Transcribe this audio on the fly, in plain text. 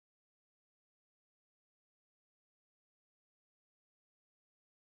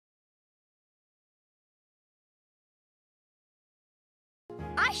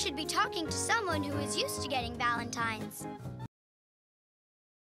I should be talking to someone who is used to getting Valentines.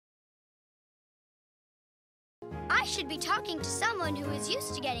 I should be talking to someone who is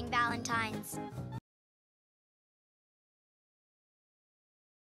used to getting Valentines.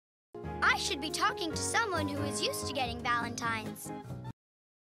 I should be talking to someone who is used to getting Valentines.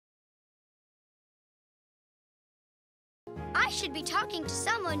 I should be talking to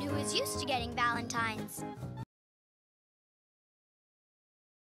someone who is used to getting Valentines.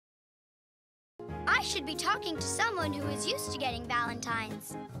 I should be talking to someone who is used to getting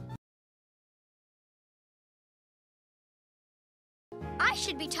Valentines. I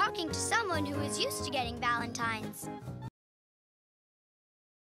should be talking to someone who is used to getting Valentines.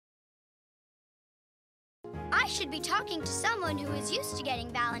 I should be talking to someone who is used to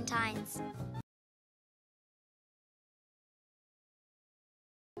getting Valentines.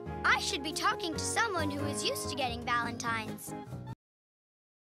 I should be talking to someone who is used to getting Valentines.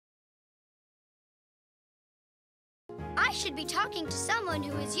 I should be talking to someone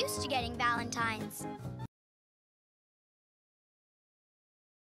who is used to getting Valentines.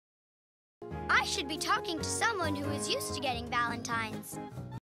 I should be talking to someone who is used to getting Valentines.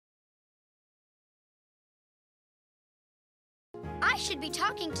 I should be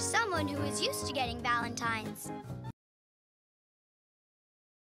talking to someone who is used to getting Valentines.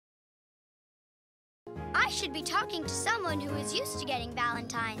 I should be talking to someone who is used to getting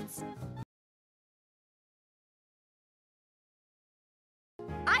Valentines.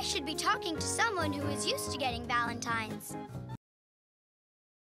 I should be talking to someone who is used to getting Valentines.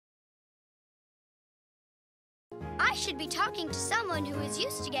 I should be talking to someone who is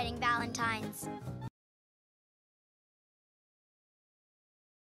used to getting Valentines.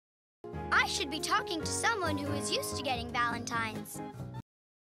 I should be talking to someone who is used to getting Valentines.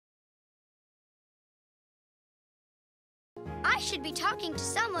 I should be talking to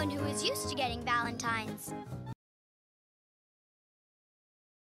someone who is used to getting Valentines.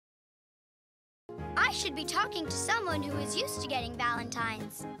 I should be talking to someone who is used to getting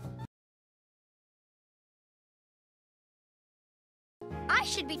Valentines. I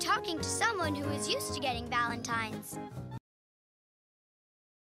should be talking to someone who is used to getting Valentines.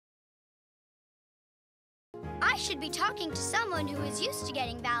 I should be talking to someone who is used to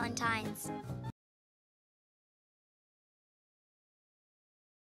getting Valentines.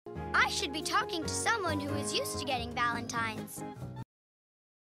 I should be talking to someone who is used to getting Valentines.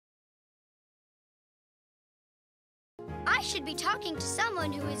 I should be talking to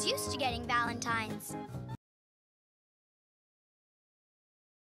someone who is used to getting Valentines.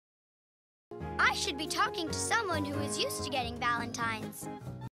 I should be talking to someone who is used to getting Valentines.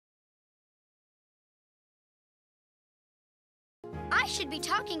 I should be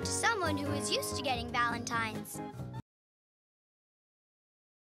talking to someone who is used to getting Valentines.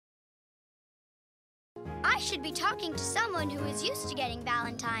 I should be talking to someone who is used to getting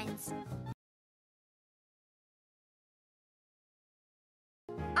Valentines.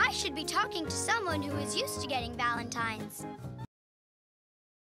 I should be talking to someone who is used to getting Valentines.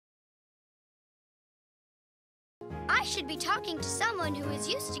 I should be talking to someone who is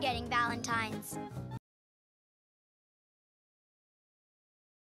used to getting Valentines.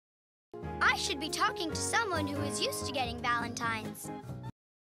 I should be talking to someone who is used to getting Valentines.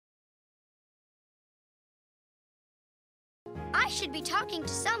 I should be talking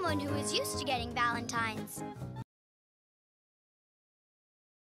to someone who is used to getting Valentines.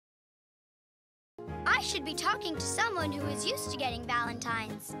 I should be talking to someone who is used to getting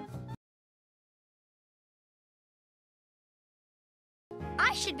Valentines.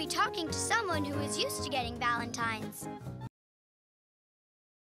 I should be talking to someone who is used to getting Valentines.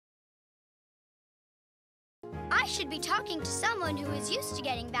 I should be talking to someone who is used to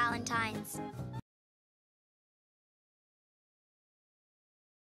getting Valentines.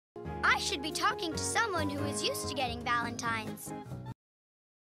 I should be talking to someone who is used to getting Valentines.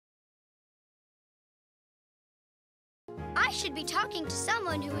 I should be talking to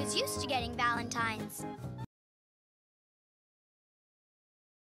someone who is used to getting Valentines.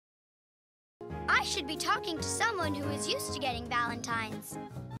 I should be talking to someone who is used to getting Valentines.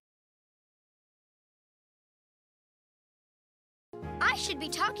 I should be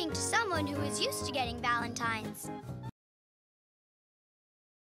talking to someone who is used to getting Valentines.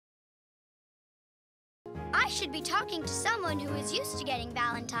 I should be talking to someone who is used to getting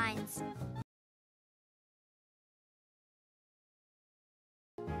Valentines.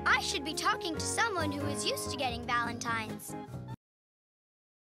 I should be talking to someone who is used to getting Valentines.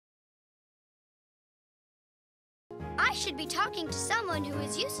 I should be talking to someone who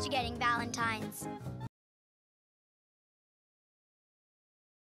is used to getting Valentines.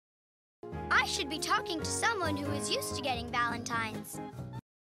 I should be talking to someone who is used to getting Valentines.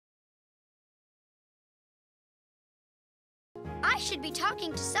 I should be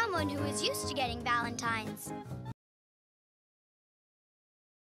talking to someone who is used to getting Valentines.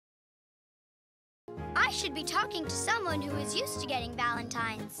 I should be talking to someone who is used to getting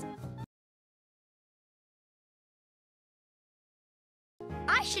Valentines.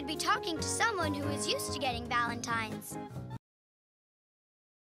 I should be talking to someone who is used to getting Valentines.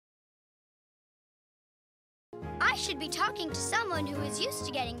 I should be talking to someone who is used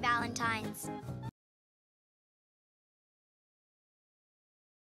to getting Valentines.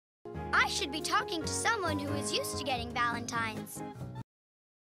 I should be talking to someone who is used to getting Valentines.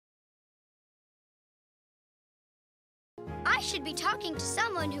 I should be talking to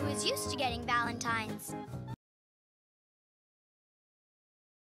someone who is used to getting Valentines.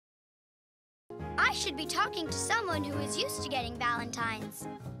 I should be talking to someone who is used to getting Valentines.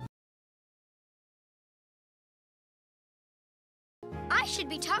 I should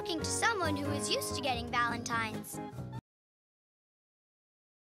be talking to someone who is used to getting Valentines.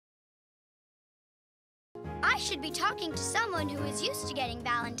 I should be talking to someone who is used to getting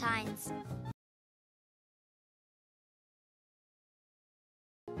Valentines.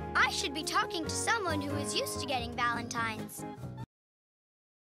 I should be talking to someone who is used to getting Valentines.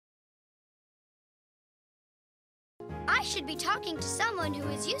 I should be talking to someone who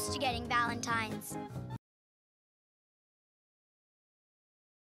is used to getting Valentines.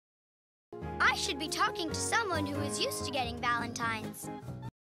 I should be talking to someone who is used to getting Valentines.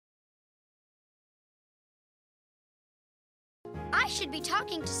 I should be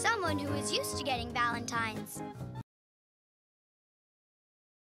talking to someone who is used to getting Valentines.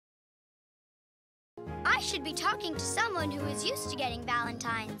 I should be talking to someone who is used to getting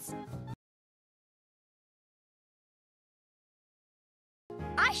Valentines.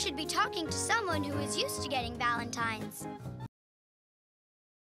 I should be talking to someone who is used to getting Valentines.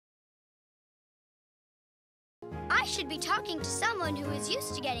 I should be talking to someone who is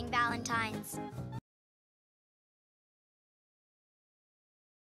used to getting Valentines.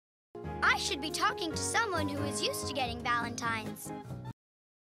 I should be talking to someone who is used to getting Valentines.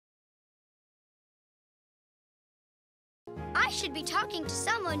 I should be talking to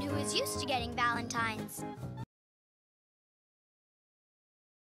someone who is used to getting Valentines.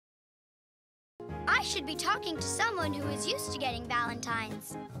 I should be talking to someone who is used to getting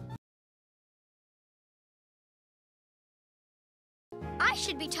Valentines. I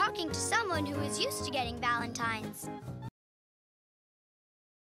should be talking to someone who is used to getting Valentines.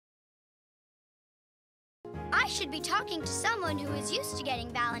 I should be talking to someone who is used to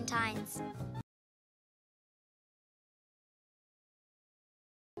getting Valentines.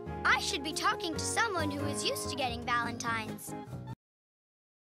 I should be talking to someone who is used to getting Valentines.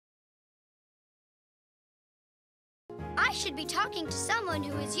 I should be talking to someone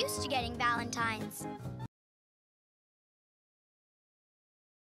who is used to getting Valentines.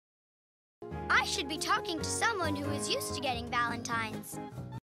 I should be talking to someone who is used to getting Valentines.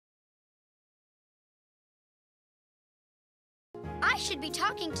 I should be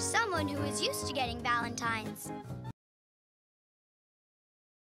talking to someone who is used to getting Valentines.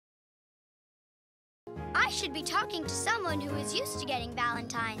 I should be talking to someone who is used to getting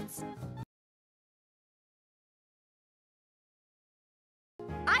Valentines.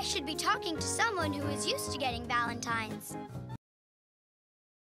 I should be talking to someone who is used to getting Valentines.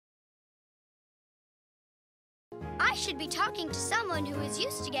 I should be talking to someone who is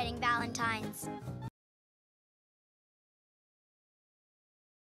used to getting Valentines.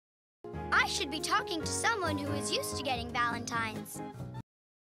 I should be talking to someone who is used to getting Valentines.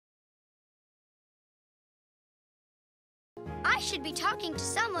 I should be talking to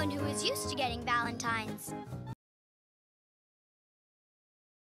someone who is used to getting Valentines.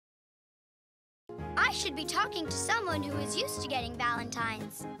 I should be talking to someone who is used to getting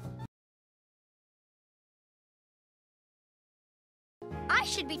Valentines. I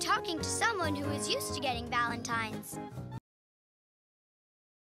should be talking to someone who is used to getting Valentines.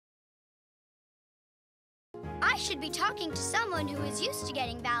 I should be talking to someone who is used to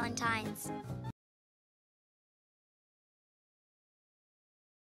getting Valentines.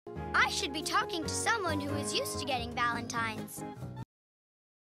 I should be talking to someone who is used to getting Valentines.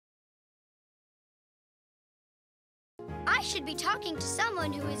 I should be talking to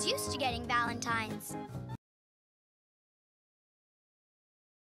someone who is used to getting Valentines.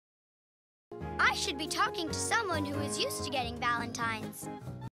 I should be talking to someone who is used to getting Valentines.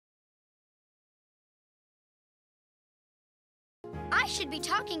 I should be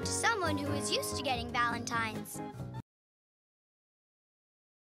talking to someone who is used to getting Valentines.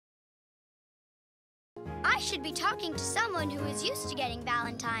 I should be talking to someone who is used to getting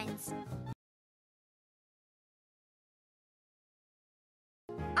Valentines.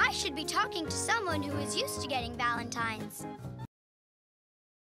 I should be talking to someone who is used to getting Valentines.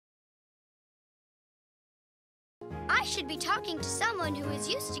 I should be talking to someone who is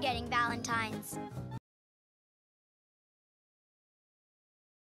used to getting Valentines.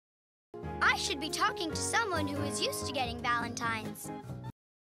 I should be talking to someone who is used to getting Valentines.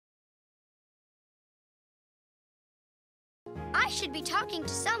 I should be talking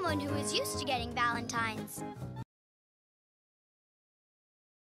to someone who is used to getting Valentines.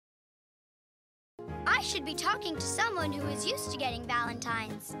 I should be talking to someone who is used to getting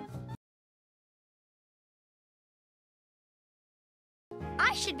Valentines.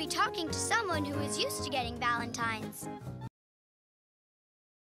 I should be talking to someone who is used to getting Valentines.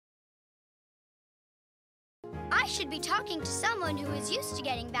 I should be talking to someone who is used to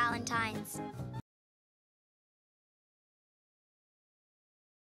getting Valentines.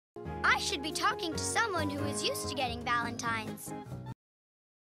 I should be talking to someone who is used to getting Valentines.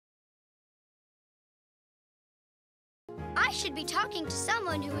 I should be talking to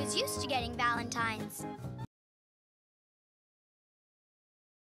someone who is used to getting Valentines.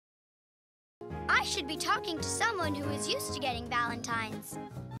 I should be talking to someone who is used to getting Valentines.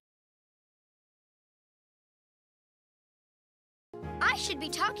 I should be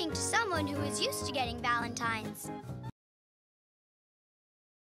talking to someone who is used to getting Valentines.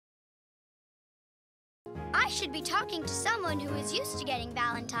 I should be talking to someone who is used to getting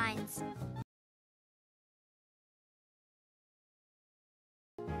Valentines.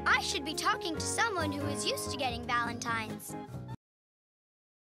 I should be talking to someone who is used to getting Valentines.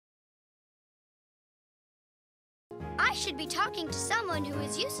 I should be talking to someone who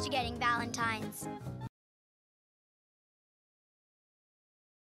is used to getting Valentines.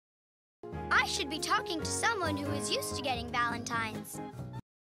 I should be talking to someone who is used to getting Valentines.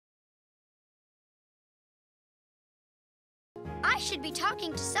 I should be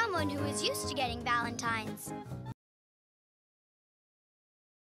talking to someone who is used to getting Valentines.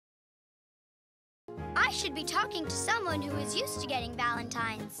 I should be talking to someone who is used to getting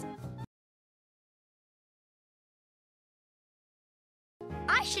Valentines.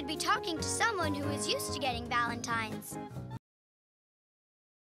 I should be talking to someone who is used to getting Valentines.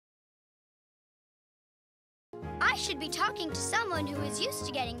 I should be talking to someone who is used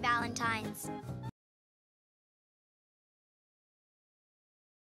to getting Valentines.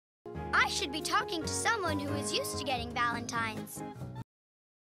 I should be talking to someone who is used to getting Valentines.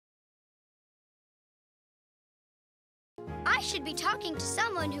 I should be talking to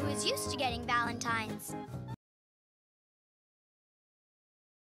someone who is used to getting Valentines.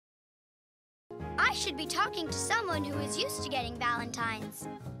 I should be talking to someone who is used to getting Valentines.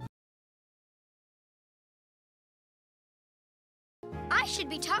 I should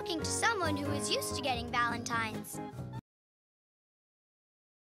be talking to someone who is used to getting Valentines.